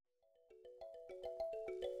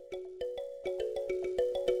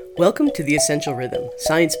Welcome to The Essential Rhythm,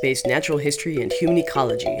 science-based natural history and human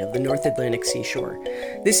ecology of the North Atlantic seashore.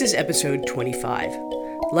 This is episode 25,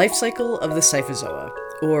 Life Cycle of the Scyphozoa,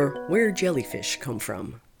 or Where Jellyfish Come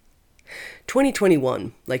From.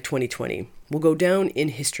 2021, like 2020, will go down in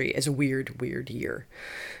history as a weird year.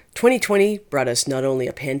 2020 brought us not only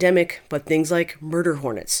a pandemic, but things like murder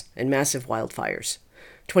hornets and massive wildfires.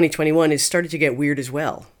 2021 has started to get weird as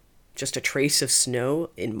well. Just a trace of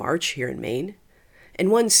snow in March here in Maine. And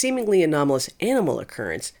one seemingly anomalous animal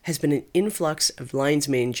occurrence has been an influx of lion's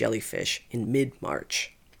mane jellyfish in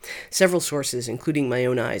mid-March. Several sources, including my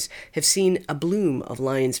own eyes, have seen a bloom of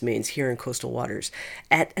lion's manes here in coastal waters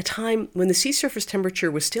at a time when the sea surface temperature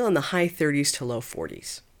was still in the high 30s to low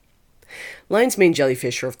 40s. Lion's mane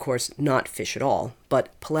jellyfish are, of course, not fish at all,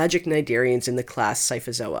 but pelagic cnidarians in the class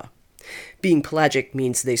Scyphozoa. Being pelagic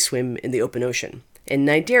means they swim in the open ocean. And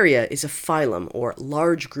Cnidaria is a phylum, or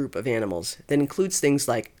large group of animals, that includes things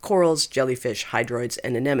like corals, jellyfish, hydroids,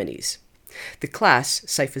 and anemones. The class,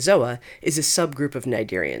 Scyphozoa, is a subgroup of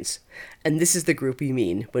cnidarians, and this is the group we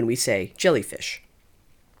mean when we say jellyfish.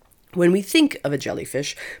 When we think of a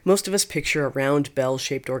jellyfish, most of us picture a round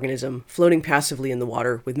bell-shaped organism floating passively in the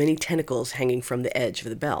water with many tentacles hanging from the edge of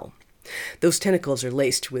the bell. Those tentacles are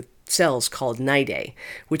laced with cells called cnidae,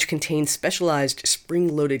 which contain specialized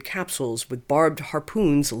spring-loaded capsules with barbed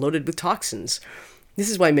harpoons loaded with toxins. This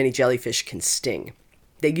is why many jellyfish can sting.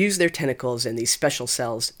 They use their tentacles and these special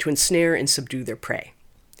cells to ensnare and subdue their prey.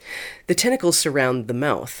 The tentacles surround the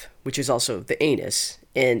mouth, which is also the anus,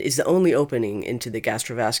 and is the only opening into the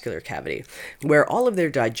gastrovascular cavity, where all of their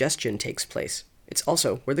digestion takes place. It's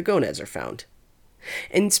also where the gonads are found.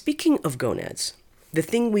 And speaking of gonads, the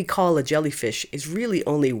thing we call a jellyfish is really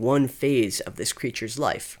only one phase of this creature's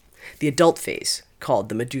life, the adult phase, called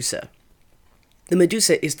the medusa. The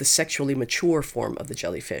medusa is the sexually mature form of the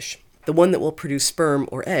jellyfish, the one that will produce sperm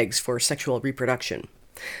or eggs for sexual reproduction.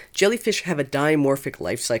 Jellyfish have a dimorphic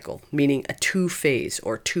life cycle, meaning a two-phase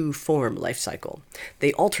or two-form life cycle.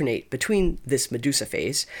 They alternate between this medusa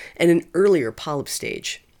phase and an earlier polyp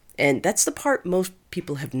stage, and that's the part most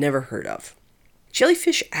people have never heard of.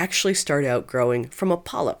 Jellyfish actually start out growing from a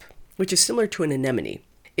polyp, which is similar to an anemone.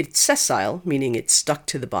 It's sessile, meaning it's stuck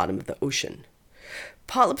to the bottom of the ocean.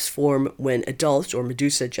 Polyps form when adult or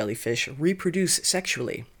medusa jellyfish reproduce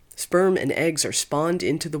sexually. Sperm and eggs are spawned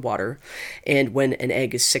into the water, and when an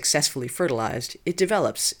egg is successfully fertilized, it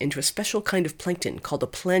develops into a special kind of plankton called a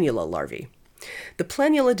planula larvae. The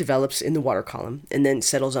planula develops in the water column and then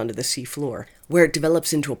settles onto the sea floor, where it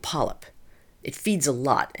develops into a polyp. It feeds a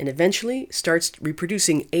lot and eventually starts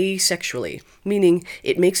reproducing asexually, meaning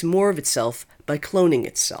it makes more of itself by cloning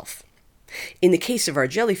itself. In the case of our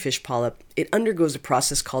jellyfish polyp, it undergoes a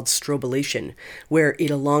process called strobilation, where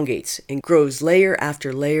it elongates and grows layer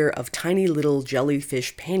after layer of tiny little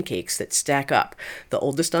jellyfish pancakes that stack up, the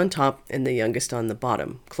oldest on top and the youngest on the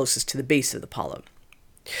bottom, closest to the base of the polyp.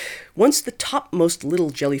 Once the topmost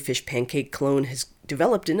little jellyfish pancake clone has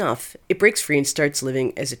developed enough, it breaks free and starts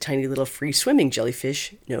living as a tiny little free-swimming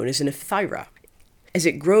jellyfish known as an ephyra. As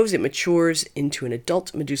it grows, it matures into an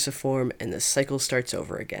adult medusa form, and the cycle starts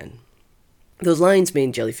over again. Those lion's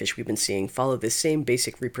mane jellyfish we've been seeing follow this same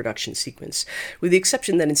basic reproduction sequence, with the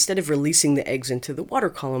exception that instead of releasing the eggs into the water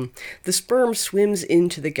column, the sperm swims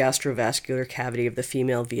into the gastrovascular cavity of the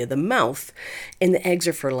female via the mouth, and the eggs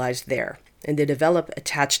are fertilized there, and they develop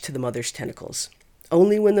attached to the mother's tentacles.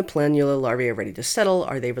 Only when the planula larvae are ready to settle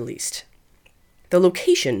are they released. The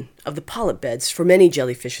location of the polyp beds for many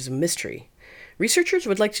jellyfish is a mystery. Researchers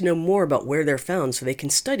would like to know more about where they're found so they can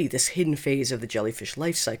study this hidden phase of the jellyfish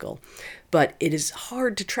life cycle, but it is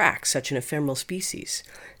hard to track such an ephemeral species.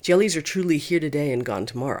 Jellies are truly here today and gone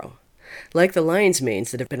tomorrow. Like the lion's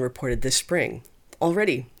manes that have been reported this spring,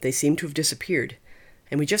 already they seem to have disappeared,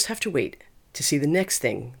 and we just have to wait to see the next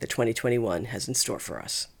thing that 2021 has in store for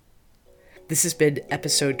us. This has been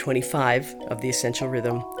episode 25 of The Essential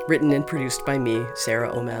Rhythm, written and produced by me,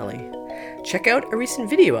 Sarah O'Malley. Check out a recent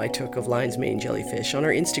video I took of lion's mane jellyfish on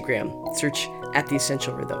our Instagram. Search @The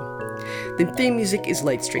Essential Rhythm. The theme music is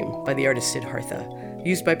Lightstream by the artist Sid Hartha,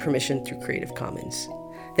 used by permission through Creative Commons.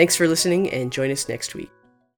 Thanks for listening, and join us next week.